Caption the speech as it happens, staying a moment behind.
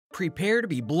Prepare to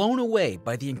be blown away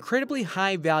by the incredibly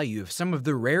high value of some of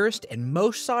the rarest and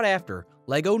most sought after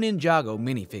LEGO Ninjago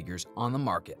minifigures on the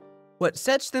market. What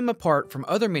sets them apart from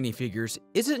other minifigures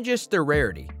isn't just their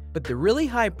rarity, but the really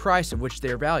high price of which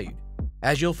they are valued.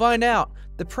 As you'll find out,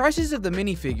 the prices of the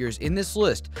minifigures in this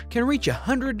list can reach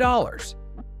 $100.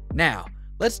 Now,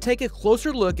 let's take a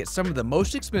closer look at some of the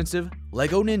most expensive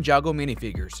LEGO Ninjago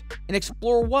minifigures and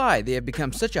explore why they have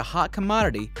become such a hot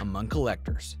commodity among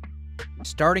collectors.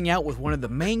 Starting out with one of the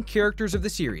main characters of the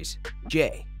series,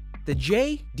 Jay. The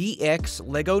JDX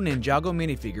LEGO Ninjago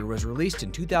minifigure was released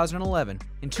in 2011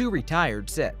 in two retired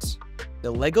sets, the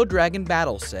LEGO Dragon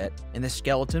Battle set and the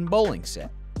Skeleton Bowling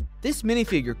set. This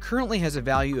minifigure currently has a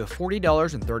value of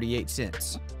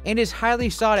 $40.38 and is highly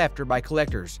sought after by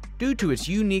collectors due to its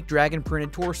unique dragon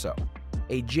printed torso.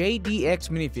 A JDX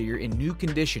minifigure in new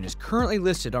condition is currently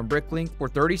listed on Bricklink for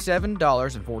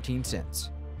 $37.14.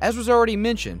 As was already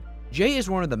mentioned, Jay is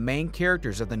one of the main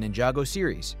characters of the Ninjago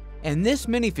series, and this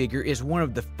minifigure is one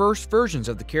of the first versions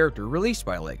of the character released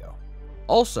by LEGO.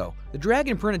 Also, the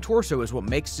dragon printed torso is what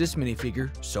makes this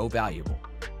minifigure so valuable.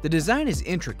 The design is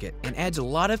intricate and adds a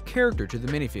lot of character to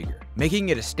the minifigure, making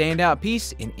it a standout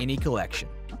piece in any collection.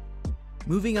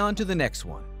 Moving on to the next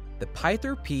one, the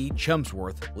Pythor P.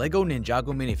 Chumsworth LEGO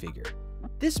Ninjago minifigure.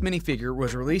 This minifigure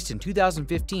was released in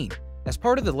 2015 as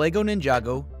part of the LEGO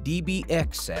Ninjago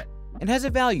DBX set and has a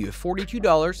value of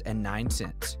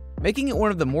 $42.09, making it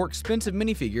one of the more expensive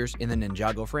minifigures in the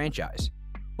Ninjago franchise.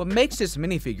 What makes this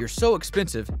minifigure so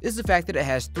expensive is the fact that it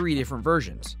has three different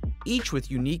versions, each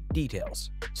with unique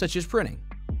details, such as printing.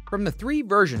 From the three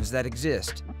versions that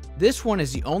exist, this one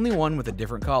is the only one with a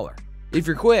different color. If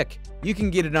you're quick, you can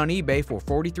get it on eBay for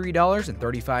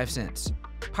 $43.35.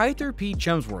 Pythor P.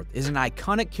 Chumsworth is an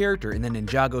iconic character in the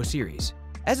Ninjago series.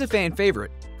 As a fan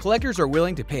favorite, collectors are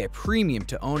willing to pay a premium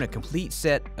to own a complete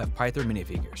set of Pythor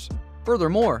minifigures.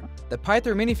 Furthermore, the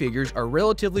Pythor minifigures are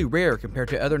relatively rare compared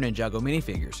to other Ninjago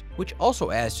minifigures, which also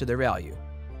adds to their value.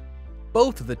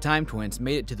 Both of the Time Twins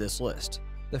made it to this list.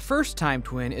 The first Time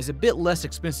Twin is a bit less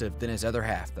expensive than his other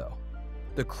half though.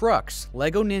 The Crux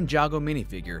LEGO Ninjago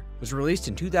minifigure was released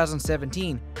in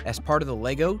 2017 as part of the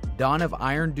LEGO Dawn of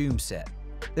Iron Doom set.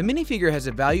 The minifigure has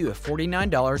a value of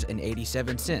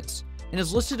 $49.87 and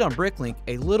is listed on Bricklink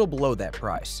a little below that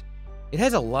price. It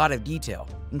has a lot of detail,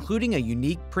 including a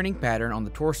unique printing pattern on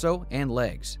the torso and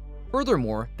legs.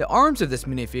 Furthermore, the arms of this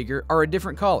minifigure are a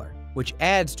different color, which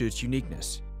adds to its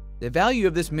uniqueness. The value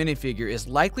of this minifigure is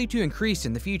likely to increase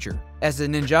in the future as the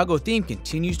Ninjago theme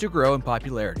continues to grow in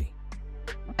popularity.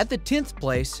 At the 10th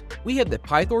place, we have the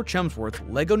Pythor Chumsworth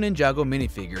LEGO Ninjago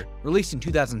minifigure released in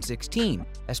 2016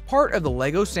 as part of the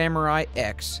LEGO Samurai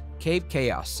X Cave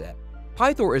Chaos set.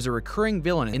 Pythor is a recurring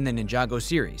villain in the Ninjago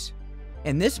series,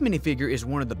 and this minifigure is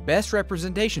one of the best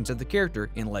representations of the character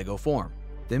in LEGO form.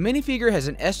 The minifigure has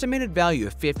an estimated value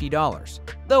of $50,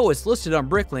 though it's listed on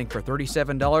Bricklink for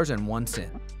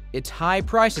 $37.01. Its high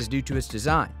price is due to its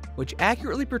design, which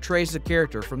accurately portrays the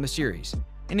character from the series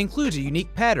and includes a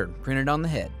unique pattern printed on the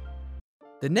head.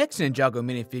 The next Ninjago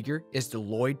minifigure is the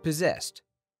Lloyd Possessed.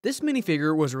 This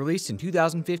minifigure was released in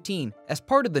 2015 as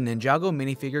part of the Ninjago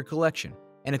minifigure collection,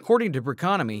 and according to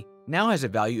Brickonomy, now has a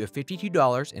value of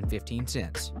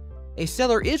 $52.15. A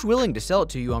seller is willing to sell it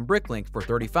to you on Bricklink for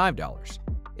 $35.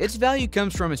 Its value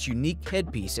comes from its unique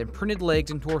headpiece and printed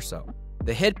legs and torso.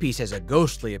 The headpiece has a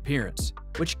ghostly appearance,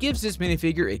 which gives this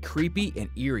minifigure a creepy and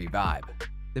eerie vibe.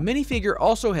 The minifigure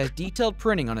also has detailed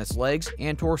printing on its legs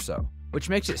and torso, which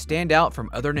makes it stand out from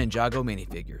other Ninjago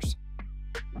minifigures.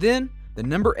 Then, the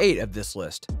number 8 of this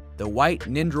list, the White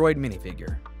Nindroid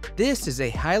minifigure. This is a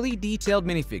highly detailed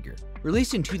minifigure,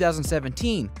 released in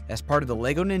 2017 as part of the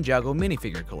LEGO Ninjago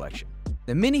minifigure collection.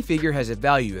 The minifigure has a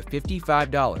value of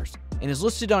 $55 and is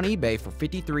listed on eBay for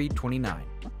 $53.29.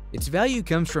 Its value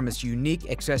comes from its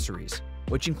unique accessories,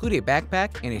 which include a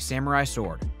backpack and a samurai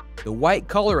sword. The white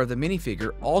color of the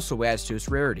minifigure also adds to its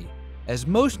rarity, as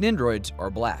most Nindroids are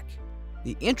black.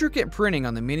 The intricate printing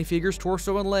on the minifigure's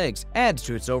torso and legs adds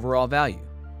to its overall value.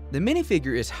 The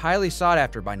minifigure is highly sought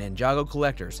after by Ninjago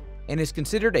collectors and is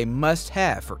considered a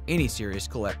must-have for any serious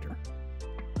collector.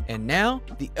 And now,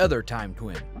 the other Time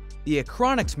Twin. The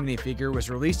Achronix minifigure was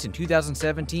released in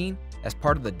 2017 as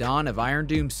part of the Dawn of Iron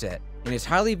Doom set and is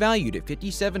highly valued at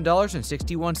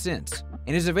 $57.61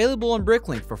 and is available on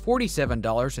Bricklink for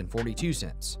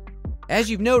 $47.42. As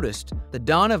you've noticed, the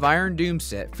Dawn of Iron Doom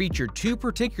set featured two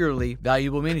particularly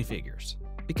valuable minifigures.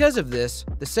 Because of this,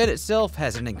 the set itself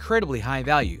has an incredibly high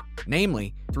value,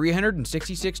 namely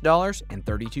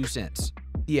 $366.32.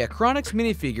 The Acronix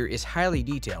minifigure is highly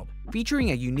detailed,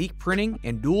 featuring a unique printing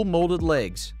and dual molded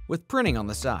legs with printing on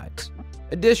the sides.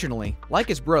 Additionally, like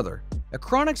its brother,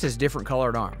 Acronix has different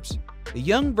colored arms. The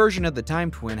young version of the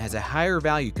Time Twin has a higher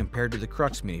value compared to the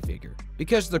Crux minifigure,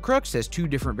 because the Crux has two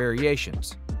different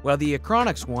variations, while the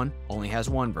Acronix one only has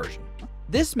one version.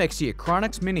 This makes the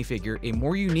Acronix minifigure a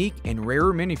more unique and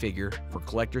rarer minifigure for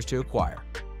collectors to acquire.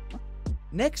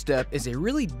 Next up is a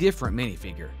really different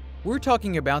minifigure. We're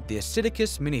talking about the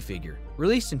Acidicus minifigure,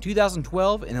 released in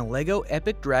 2012 in the LEGO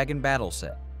Epic Dragon Battle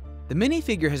set. The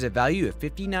minifigure has a value of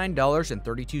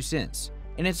 $59.32,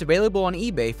 and it's available on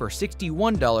eBay for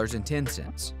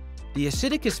 $61.10. The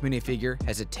Acidicus minifigure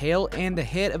has a tail and the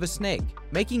head of a snake,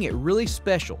 making it really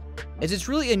special, as it's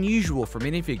really unusual for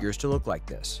minifigures to look like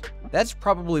this. That's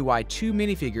probably why two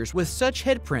minifigures with such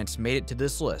head prints made it to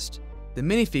this list. The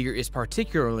minifigure is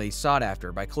particularly sought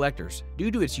after by collectors due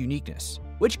to its uniqueness,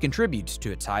 which contributes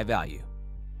to its high value.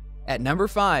 At number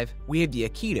 5, we have the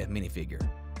Akita minifigure.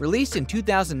 Released in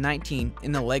 2019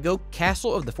 in the LEGO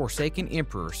Castle of the Forsaken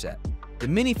Emperor set, the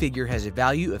minifigure has a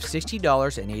value of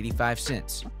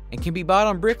 $60.85 and can be bought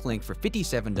on Bricklink for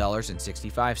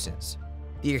 $57.65.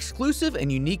 The exclusive and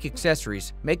unique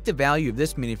accessories make the value of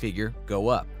this minifigure go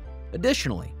up.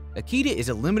 Additionally, Akita is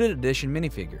a limited edition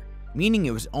minifigure, meaning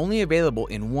it was only available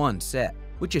in one set,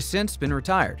 which has since been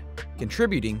retired,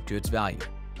 contributing to its value.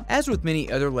 As with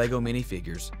many other LEGO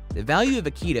minifigures, the value of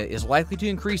Akita is likely to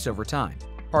increase over time,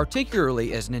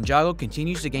 particularly as Ninjago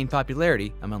continues to gain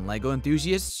popularity among LEGO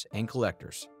enthusiasts and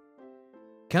collectors.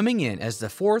 Coming in as the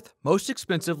fourth most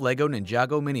expensive LEGO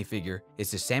Ninjago minifigure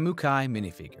is the Samukai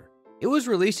minifigure. It was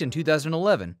released in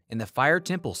 2011 in the Fire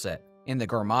Temple set and the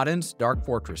Garmadon's Dark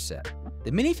Fortress set.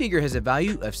 The minifigure has a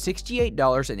value of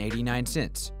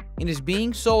 $68.89 and is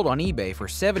being sold on eBay for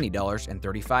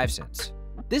 $70.35.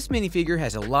 This minifigure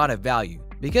has a lot of value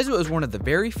because it was one of the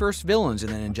very first villains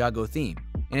in the Ninjago theme,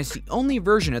 and it's the only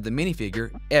version of the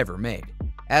minifigure ever made.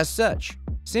 As such,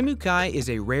 Samukai is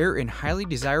a rare and highly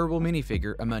desirable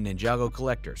minifigure among Ninjago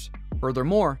collectors.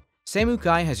 Furthermore,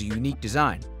 Samukai has a unique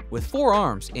design, with 4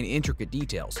 arms and intricate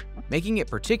details, making it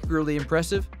particularly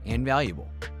impressive and valuable.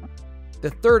 The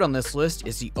third on this list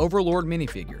is the Overlord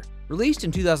minifigure, released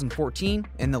in 2014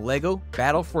 in the LEGO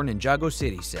Battle for Ninjago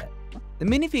City set. The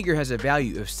minifigure has a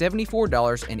value of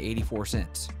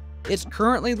 $74.84. It's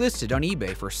currently listed on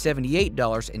eBay for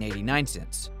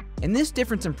 $78.89, and this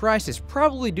difference in price is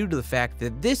probably due to the fact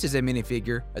that this is a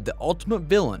minifigure of the ultimate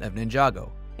villain of Ninjago,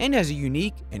 and has a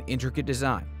unique and intricate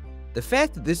design. The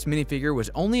fact that this minifigure was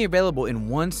only available in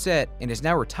one set and is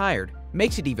now retired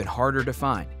makes it even harder to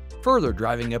find, further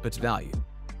driving up its value.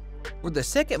 For the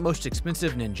second most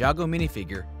expensive Ninjago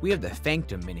minifigure, we have the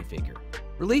Phantom minifigure,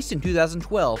 released in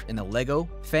 2012 in the LEGO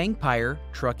Fangpire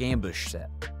Truck Ambush set.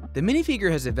 The minifigure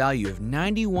has a value of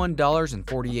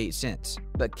 $91.48,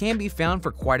 but can be found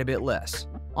for quite a bit less.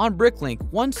 On Bricklink,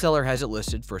 one seller has it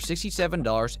listed for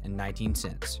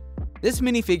 $67.19. This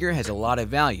minifigure has a lot of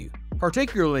value,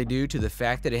 particularly due to the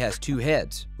fact that it has 2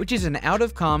 heads, which is an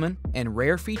out-of-common and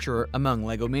rare feature among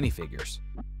LEGO minifigures.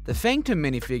 The Phantom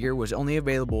minifigure was only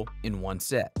available in one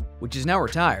set, which is now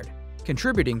retired,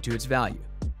 contributing to its value.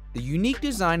 The unique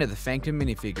design of the Phantom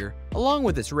minifigure, along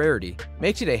with its rarity,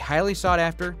 makes it a highly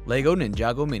sought-after LEGO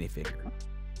Ninjago minifigure.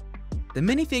 The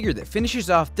minifigure that finishes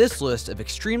off this list of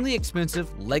extremely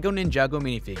expensive LEGO Ninjago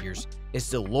minifigures is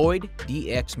the Lloyd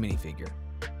DX minifigure.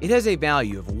 It has a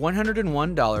value of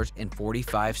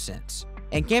 $101.45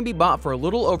 and can be bought for a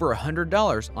little over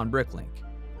 $100 on Bricklink.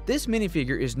 This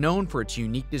minifigure is known for its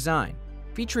unique design,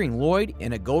 featuring Lloyd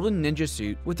in a golden ninja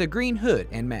suit with a green hood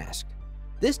and mask.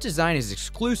 This design is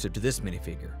exclusive to this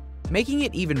minifigure, making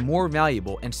it even more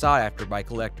valuable and sought after by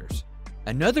collectors.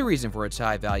 Another reason for its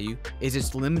high value is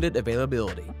its limited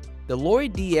availability. The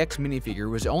Lloyd DX minifigure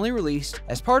was only released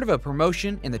as part of a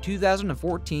promotion in the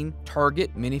 2014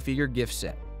 Target minifigure gift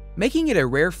set, making it a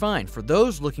rare find for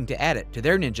those looking to add it to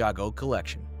their Ninjago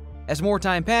collection. As more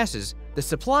time passes, the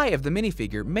supply of the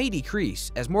minifigure may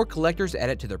decrease as more collectors add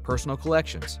it to their personal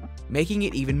collections, making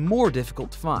it even more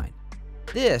difficult to find.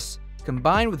 This,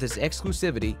 combined with its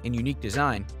exclusivity and unique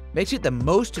design, makes it the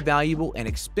most valuable and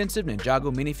expensive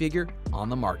Ninjago minifigure on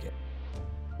the market.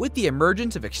 With the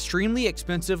emergence of extremely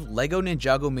expensive LEGO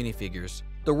Ninjago minifigures,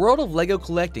 the world of LEGO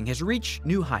collecting has reached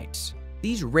new heights.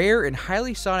 These rare and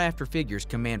highly sought-after figures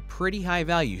command pretty high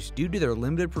values due to their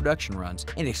limited production runs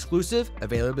and exclusive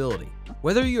availability.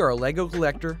 Whether you are a LEGO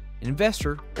collector,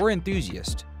 investor, or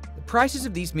enthusiast, the prices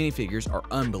of these minifigures are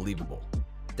unbelievable.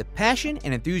 The passion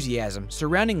and enthusiasm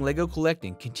surrounding LEGO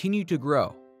collecting continue to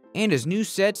grow, and as new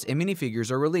sets and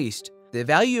minifigures are released, the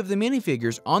value of the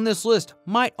minifigures on this list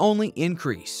might only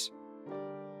increase.